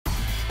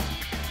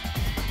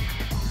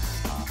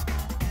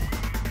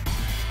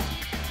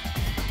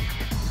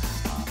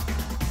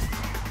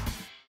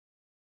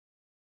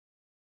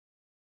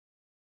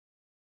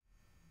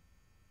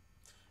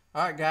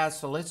All right, guys,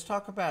 so let's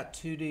talk about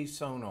 2D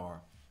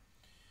sonar.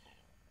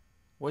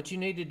 What you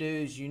need to do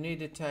is you need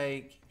to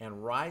take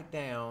and write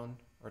down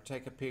or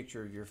take a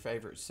picture of your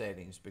favorite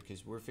settings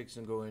because we're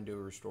fixing to go into a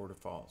restore to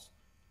false.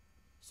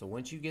 So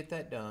once you get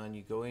that done,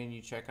 you go in,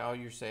 you check all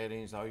your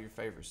settings, all your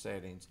favorite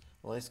settings.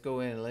 Let's go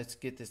in and let's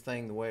get this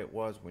thing the way it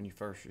was when you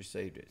first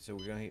received it. So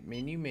we're going to hit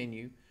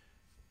menu.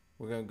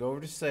 We're going to go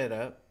over to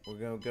setup. We're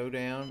going to go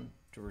down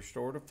to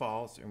restore to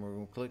false, and we're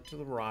going to click to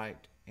the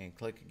right and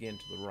click again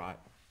to the right.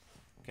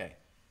 Okay,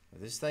 now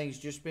this thing's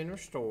just been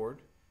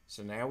restored,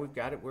 so now we've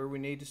got it where we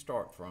need to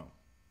start from.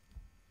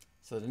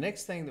 So the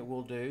next thing that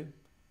we'll do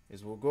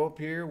is we'll go up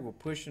here, we'll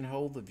push and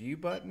hold the view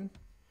button.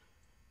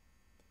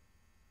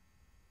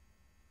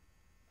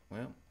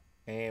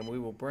 And we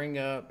will bring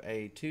up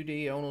a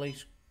 2D only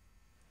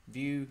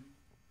view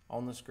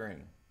on the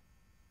screen.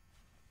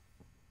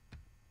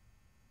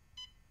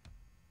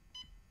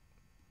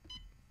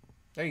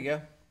 There you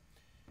go.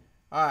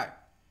 All right.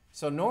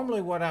 So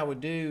normally what I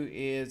would do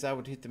is I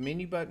would hit the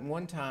menu button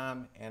one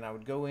time and I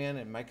would go in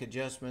and make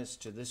adjustments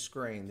to this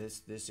screen,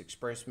 this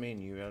express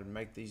menu. I would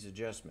make these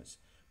adjustments.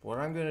 But what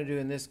I'm going to do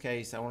in this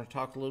case, I want to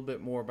talk a little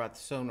bit more about the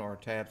Sonar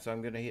tab. So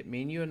I'm going to hit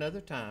menu another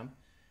time.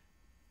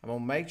 I'm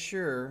going to make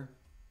sure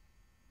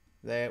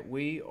that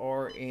we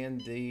are in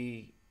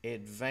the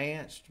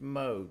advanced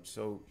mode.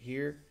 So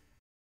here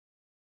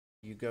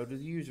you go to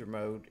the user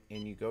mode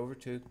and you go over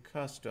to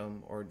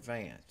custom or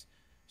advanced.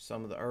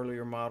 Some of the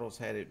earlier models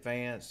had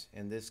advanced.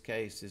 In this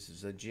case, this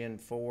is a Gen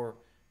 4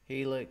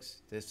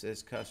 Helix. This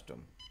is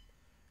custom.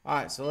 All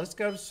right, so let's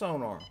go to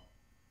Sonar.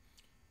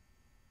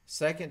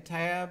 Second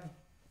tab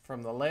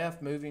from the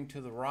left, moving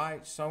to the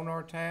right,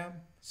 Sonar tab.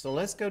 So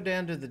let's go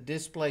down to the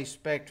display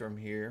spectrum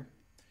here.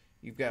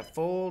 You've got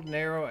full,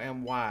 narrow,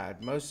 and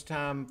wide. Most of the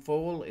time,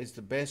 full is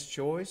the best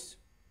choice.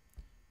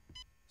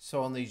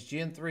 So on these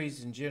Gen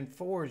 3s and Gen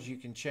 4s, you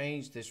can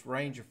change this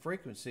range of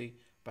frequency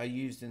by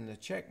using the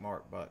check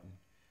mark button.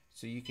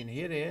 So you can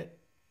hit it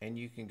and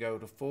you can go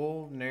to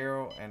full,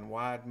 narrow, and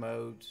wide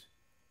modes.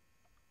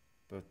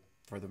 But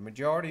for the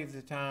majority of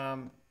the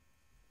time,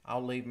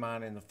 I'll leave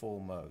mine in the full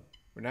mode.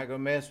 We're not going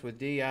to mess with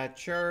DI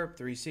chirp,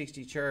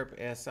 360 chirp,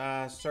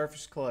 SI,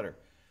 surface clutter.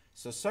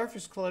 So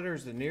surface clutter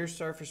is the near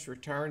surface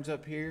returns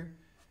up here.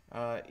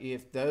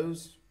 If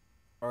those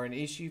are an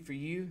issue for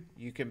you,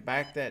 you can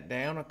back that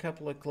down a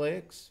couple of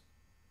clicks.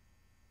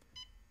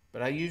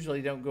 But I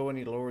usually don't go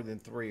any lower than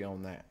 3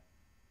 on that.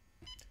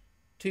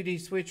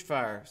 2D switch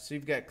fire. So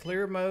you've got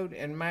clear mode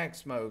and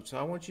max mode. So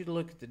I want you to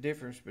look at the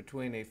difference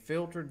between a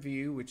filtered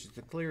view, which is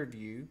the clear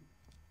view,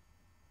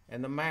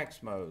 and the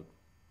max mode,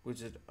 which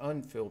is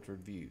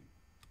unfiltered view.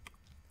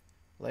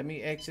 Let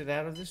me exit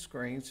out of the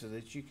screen so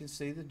that you can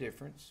see the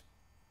difference.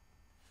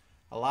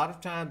 A lot of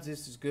times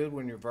this is good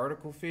when you're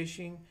vertical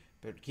fishing,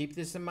 but keep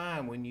this in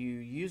mind. When you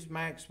use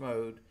max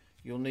mode,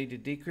 you'll need to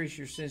decrease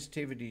your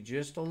sensitivity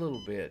just a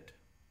little bit.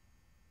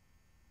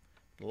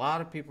 A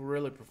lot of people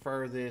really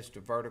prefer this to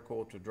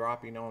vertical, to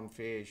dropping on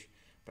fish,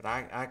 but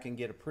I can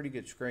get a pretty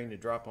good screen to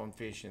drop on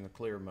fish in the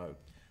clear mode.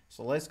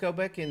 So let's go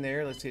back in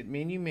there. Let's hit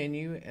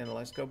menu, and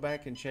let's go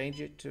back and change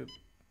it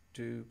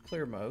to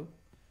clear mode,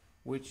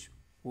 which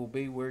will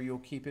be where you'll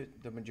keep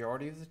it the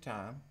majority of the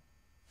time.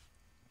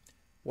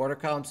 Water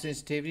column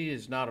sensitivity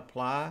does not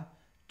apply.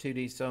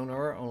 2D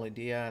sonar, only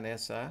DI and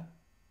SI.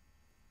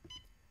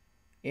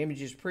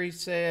 Images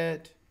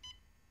preset,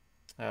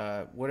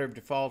 whatever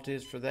default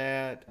is for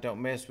that.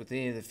 Don't mess with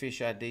any of the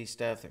fish ID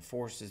stuff that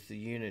forces the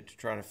unit to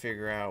try to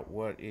figure out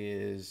what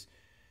is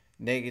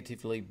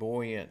negatively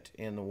buoyant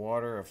in the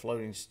water, a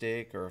floating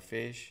stick or a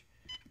fish.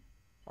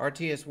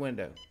 RTS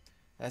window.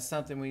 That's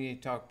something we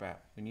need to talk about.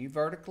 When you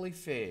vertically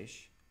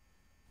fish,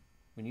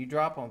 when you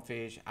drop on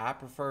fish, I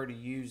prefer to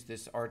use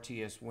this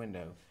RTS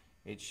window.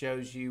 It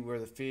shows you where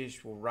the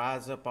fish will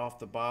rise up off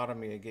the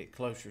bottom and get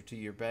closer to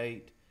your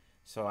bait.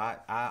 So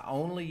I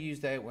only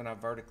use that when I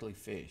vertically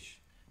fish.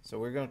 So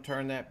we're going to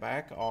turn that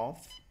back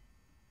off.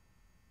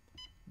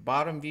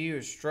 Bottom view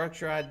is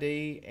structure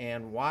ID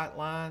and white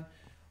line.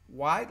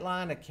 White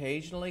line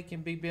occasionally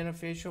can be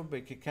beneficial,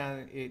 but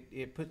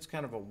it puts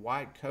kind of a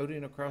white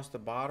coating across the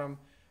bottom,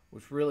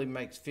 which really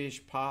makes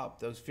fish pop,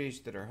 those fish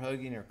that are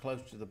hugging or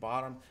close to the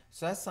bottom.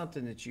 So that's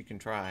something that you can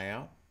try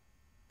out.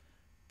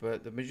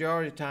 But the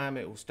majority of the time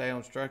it will stay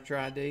on structure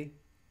ID.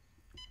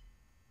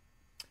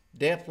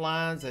 Depth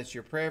lines, that's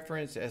your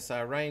preference.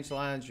 SI range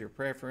lines, your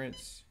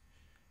preference.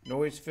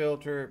 Noise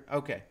filter,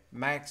 okay,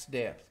 max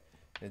depth.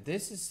 Now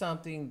this is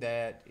something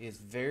that is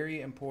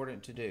very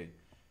important to do.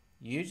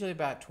 Usually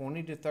about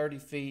 20 to 30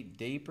 feet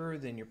deeper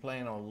than you're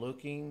planning on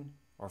looking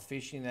or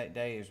fishing that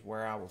day is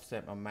where I will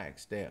set my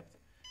max depth.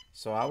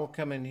 So I will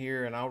come in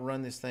here and I'll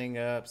run this thing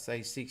up,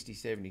 say 60,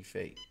 70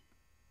 feet.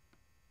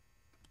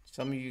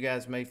 Some of you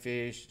guys may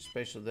fish,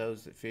 especially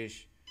those that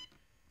fish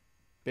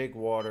big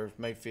waters,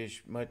 may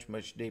fish much,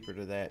 much deeper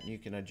to that, and you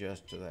can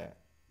adjust to that.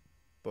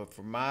 But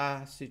for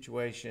my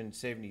situation,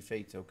 70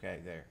 feet's okay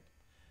there.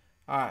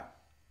 All right,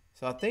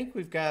 so I think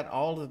we've got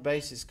all of the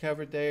bases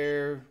covered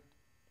there.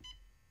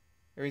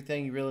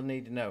 Everything you really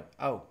need to know.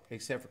 Oh,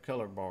 except for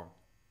color bar.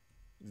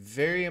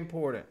 Very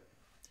important.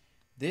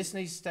 This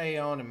needs to stay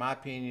on, in my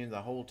opinion,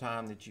 the whole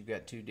time that you've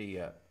got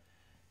 2D up.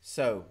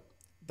 So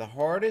the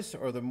hardest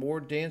or the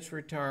more dense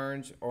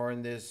returns are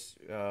in this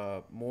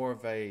more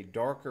of a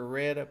darker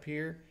red up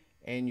here,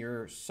 and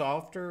your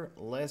softer,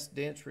 less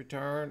dense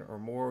return or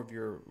more of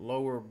your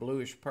lower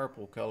bluish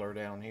purple color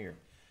down here.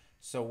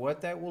 So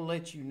what that will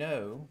let you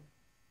know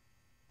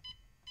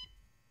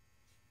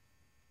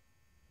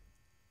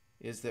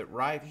is that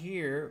right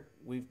here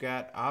we've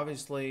got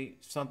obviously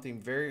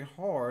something very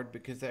hard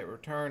because that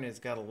return has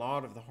got a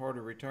lot of the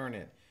harder return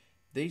in it.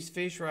 These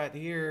fish right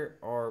here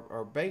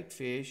are bait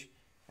fish,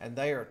 and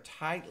they are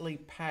tightly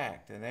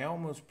packed, and they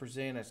almost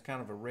present as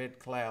kind of a red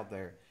cloud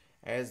there,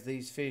 as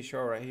these fish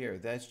are right here.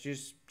 That's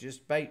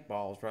just bait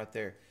balls right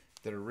there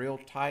that are real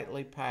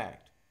tightly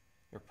packed.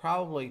 They're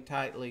probably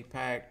tightly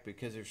packed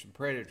because there's some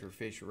predator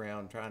fish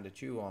around trying to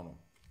chew on them.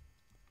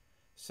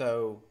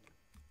 So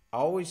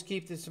always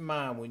keep this in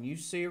mind. When you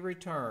see a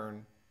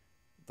return,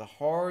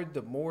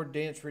 the more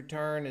dense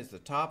return is the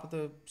top of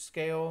the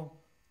scale,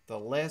 the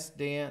less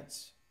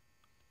dense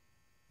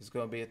is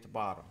going to be at the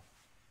bottom.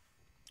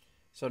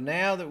 So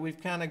now that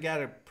we've kind of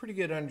got a pretty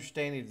good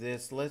understanding of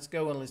this, let's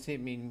go and let's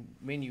hit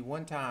menu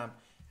one time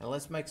and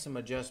let's make some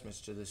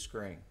adjustments to the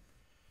screen.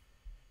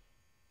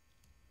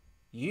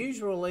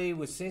 Usually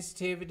with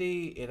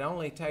sensitivity, it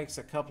only takes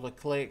a couple of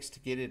clicks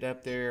to get it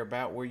up there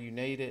about where you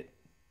need it.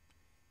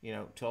 You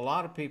know, to a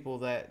lot of people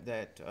that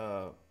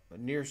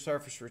near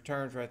surface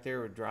returns right there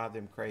would drive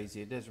them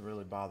crazy. It doesn't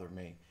really bother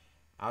me.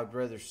 I would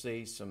rather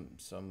see some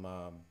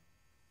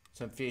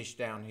fish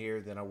down here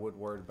than I would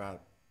worry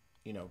about,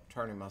 you know,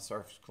 turning my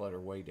surface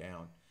clutter way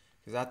down,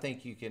 because I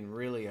think you can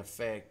really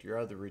affect your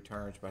other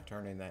returns by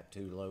turning that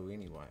too low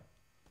anyway.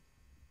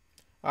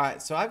 All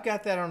right, so I've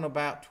got that on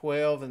about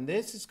 12, and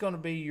this is going to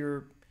be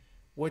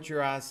what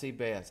your eyes see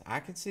best. I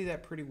can see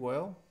that pretty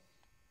well,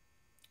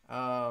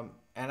 and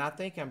I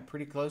think I'm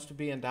pretty close to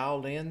being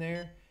dialed in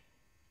there.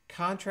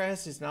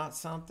 Contrast is not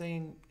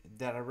something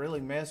that I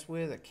really mess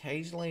with.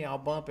 Occasionally I'll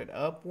bump it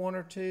up 1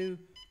 or 2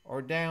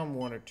 or down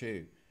 1 or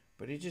 2,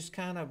 but it just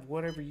kind of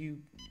whatever you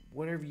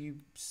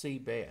see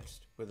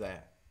best with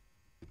that.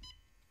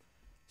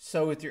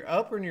 So with your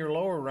upper and your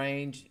lower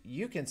range,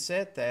 you can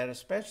set that,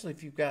 especially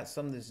if you've got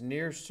some of these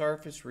near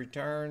surface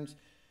returns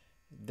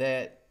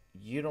that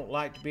you don't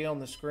like to be on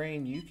the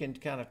screen. You can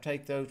kind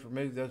of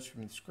remove those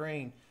from the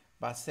screen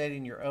by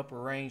setting your upper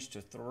range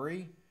to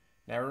 3.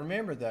 Now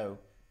remember though,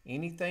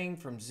 anything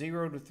from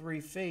 0 to 3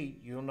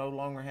 feet, you'll no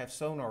longer have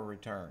sonar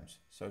returns.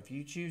 So if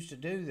you choose to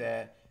do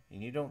that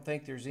and you don't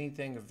think there's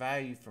anything of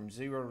value from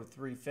 0 to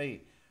 3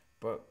 feet,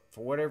 but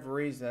for whatever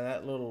reason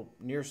that little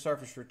near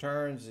surface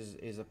returns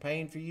is a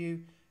pain for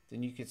you,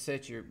 then you can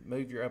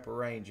move your upper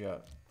range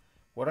up.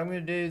 What I'm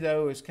going to do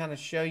though is kind of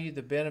show you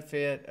the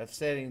benefit of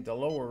setting the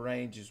lower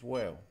range as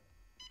well.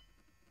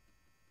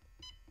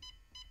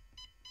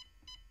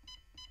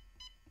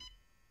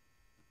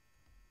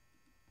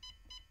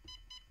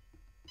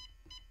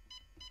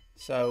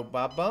 So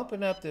by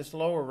bumping up this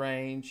lower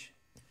range,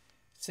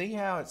 see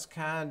how it's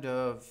kind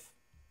of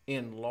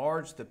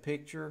enlarged the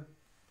picture?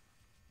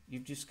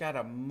 You've just got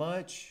a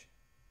much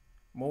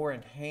more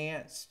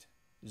enhanced,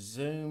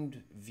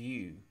 zoomed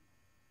view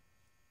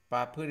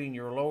by putting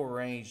your lower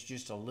range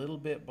just a little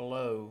bit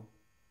below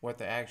what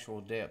the actual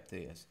depth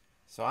is.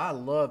 So I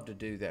love to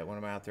do that when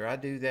I'm out there. I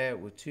do that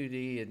with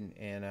 2D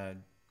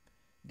and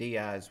DI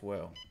as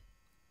well.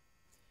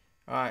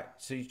 All right,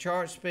 so your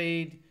chart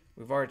speed,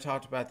 we've already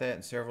talked about that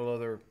in several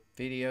other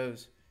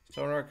videos.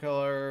 Sonar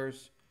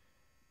colors,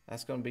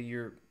 that's going to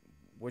be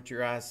what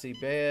your eyes see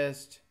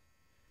best.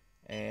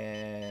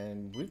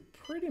 And we've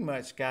pretty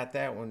much got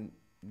that one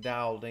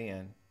dialed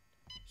in.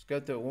 Let's go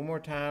through it one more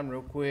time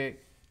real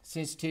quick.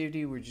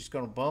 Sensitivity, we're just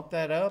going to bump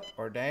that up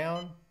or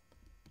down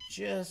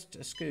just a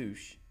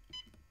scoosh.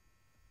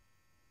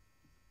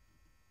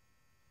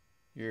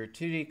 Your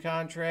 2D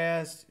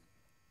contrast,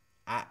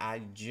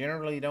 I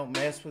generally don't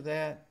mess with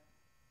that.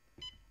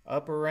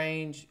 Upper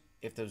range,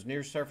 if those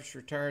near surface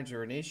returns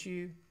are an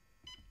issue.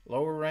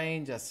 Lower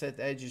range, I set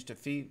that just a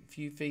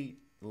few feet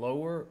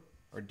lower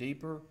or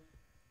deeper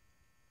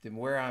than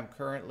where I'm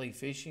currently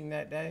fishing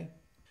that day.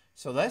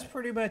 So that's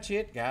pretty much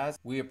it, guys.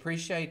 We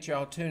appreciate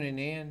y'all tuning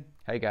in.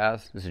 Hey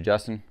guys, this is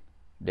Justin.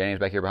 Danny's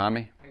back here behind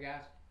me. Hey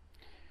guys.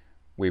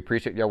 We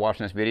appreciate y'all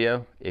watching this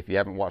video. If you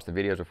haven't watched the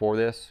videos before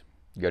this,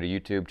 go to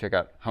YouTube, check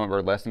out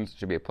Humminbird Lessons. There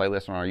should be a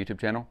playlist on our YouTube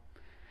channel.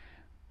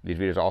 These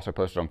videos are also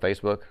posted on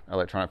Facebook,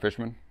 Electronic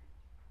Fisherman.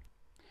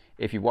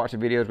 If you've watched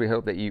the videos, we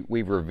hope that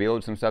we've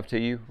revealed some stuff to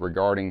you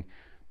regarding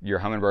your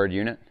Humminbird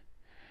unit.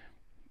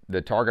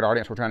 The target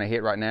audience we're trying to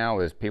hit right now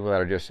is people that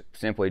are just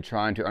simply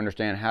trying to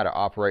understand how to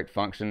operate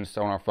functions,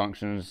 sonar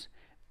functions,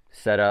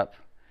 setup,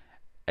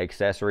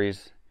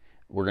 accessories.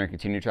 We're going to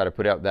continue to try to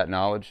put out that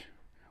knowledge.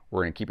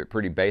 We're going to keep it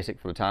pretty basic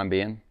for the time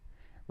being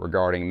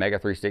regarding Mega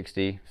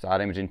 360,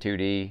 side imaging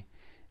 2D,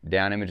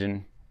 down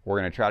imaging. We're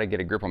going to try to get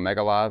a grip on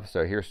Mega Live,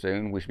 so here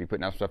soon we should be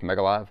putting out stuff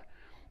Mega Live.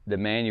 The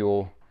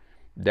manual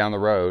down the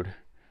road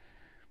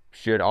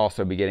should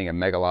also be getting a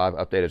Mega Live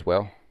update as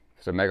well.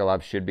 So Mega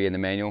Live should be in the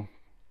manual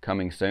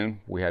coming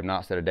soon. We have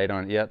not set a date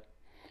on it yet.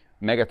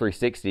 Mega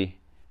 360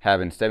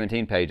 having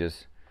 17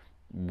 pages,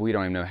 we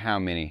don't even know how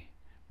many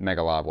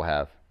Mega Live will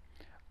have.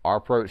 Our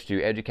approach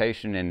to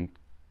education and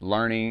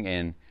learning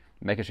and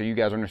making sure you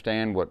guys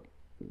understand what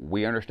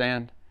we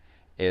understand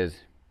is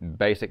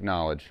basic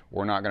knowledge.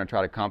 We're not going to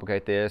try to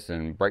complicate this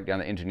and break down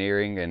the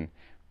engineering and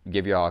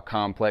give you all a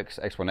complex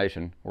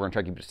explanation. We're going to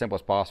try to keep it as simple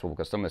as possible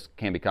because some of this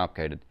can be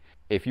complicated.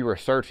 If you are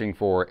searching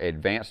for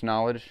advanced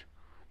knowledge,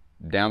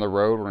 down the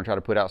road we're going to try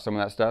to put out some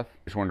of that stuff.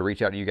 Just wanted to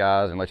reach out to you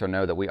guys and let y'all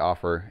know that we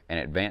offer an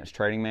advanced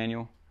trading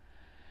manual.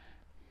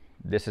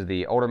 This is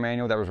the older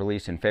manual that was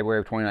released in February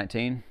of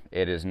 2019.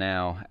 It is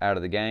now out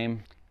of the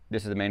game.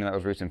 This is the manual that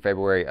was released in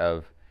February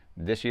of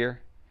this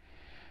year.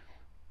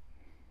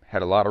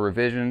 Had a lot of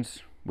revisions.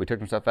 We took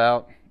some stuff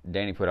out.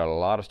 Danny put out a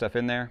lot of stuff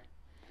in there.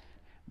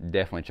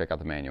 Definitely check out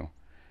the manual.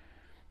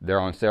 They're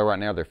on sale right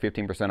now. They're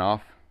 15%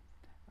 off.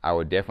 I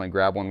would definitely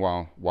grab one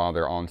while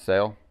they're on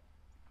sale.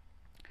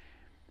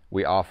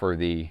 We offer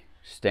the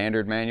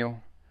standard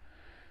manual,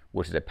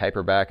 which is a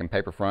paperback and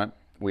paper front.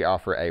 We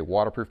offer a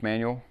waterproof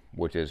manual,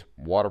 which is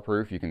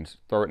waterproof. You can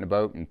throw it in a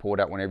boat and pull it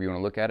out whenever you want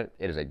to look at it.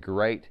 It is a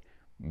great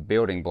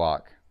building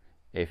block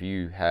if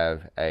you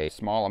have a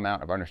small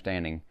amount of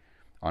understanding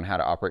on how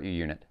to operate your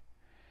unit.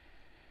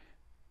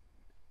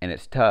 And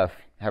it's tough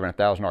having a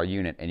 $1,000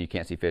 unit and you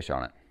can't see fish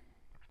on it.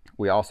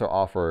 We also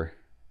offer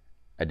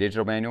a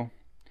digital manual.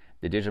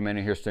 The digital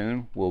manual here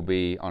soon will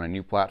be on a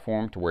new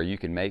platform to where you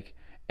can make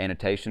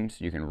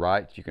annotations, you can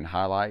write, you can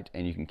highlight,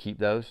 and you can keep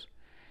those.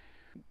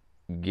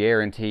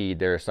 Guaranteed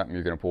there is something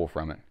you're going to pull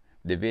from it.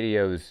 The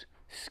videos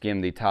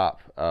skim the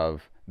top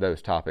of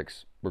those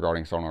topics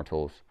regarding sonar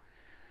tools.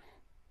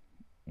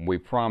 We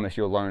promise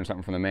you'll learn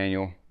something from the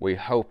manual. We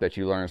hope that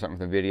you learn something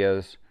from the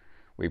videos.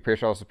 We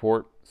appreciate all the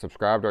support.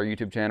 Subscribe to our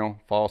YouTube channel.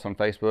 Follow us on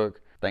Facebook.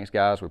 Thanks,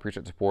 guys. We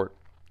appreciate the support.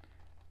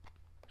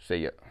 See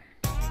ya.